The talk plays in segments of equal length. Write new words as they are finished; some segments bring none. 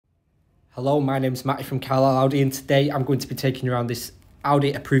Hello, my name's Matty from Carlisle Audi, and today I'm going to be taking you around this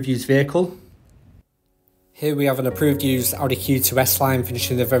Audi approved used vehicle. Here we have an approved used Audi Q2 S-Line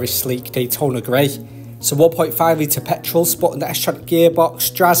finishing in a very sleek Daytona grey. It's a 1.5 litre petrol, sporting the S-tronic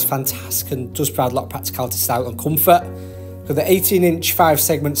gearbox, drives fantastic and does provide a lot of practicality, style and comfort. Got the 18-inch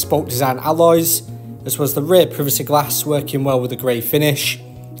 5-segment spoke design alloys, as well as the rear privacy glass working well with the grey finish,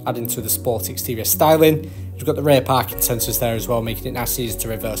 adding to the sport exterior styling. You've got the rear parking sensors there as well, making it nice and easy to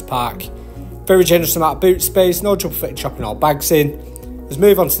reverse park. Very generous amount of boot space, no trouble fitting chopping all bags in. Let's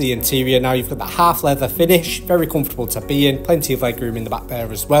move on to the interior now. You've got the half leather finish, very comfortable to be in, plenty of legroom in the back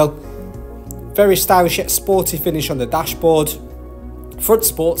there as well. Very stylish yet sporty finish on the dashboard. Front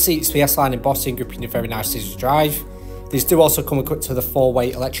sport seats for the S-Line embossing, gripping you very nice easy to drive. These do also come equipped with a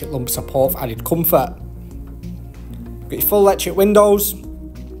 4-way electric lumbar support for added comfort. Got your full electric windows,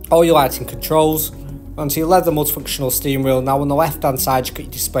 all your lighting controls. Onto your leather multifunctional steering wheel. Now on the left hand side you've got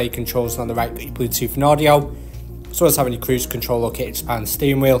your display controls, and on the right you've got your Bluetooth and audio, as well as having your cruise control located behind the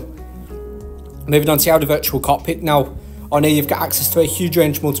steering wheel. Moving on to your Audi virtual cockpit now. On here you've got access to a huge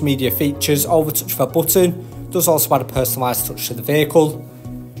range of multimedia features, all with touch of a button. Does also add a personalised touch to the vehicle.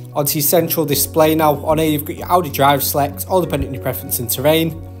 Onto your central display now. On here you've got your Audi Drive Select, all depending on your preference in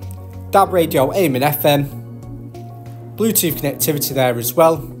terrain. DAB radio, AM and FM. Bluetooth connectivity there as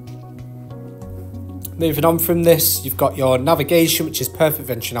well. Moving on from this, you've got your navigation, which is perfect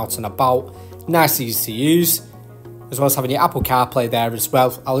venturing out and about, nice and easy to use, as well as having your Apple CarPlay there as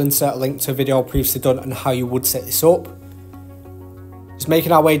well. I'll insert a link to a video previously done on how you would set this up. Just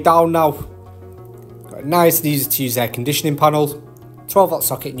making our way down now. Got a nice and easy to use air conditioning panel, 12-volt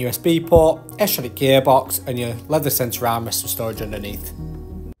socket and USB port, S-tronic gearbox, and your leather centre armrest for storage underneath.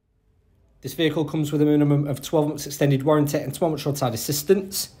 This vehicle comes with a minimum of 12 months extended warranty and 12 months roadside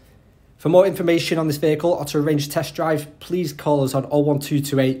assistance. For more information on this vehicle or to arrange a test drive, please call us on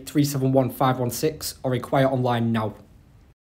 01228 371 516 or inquire online now.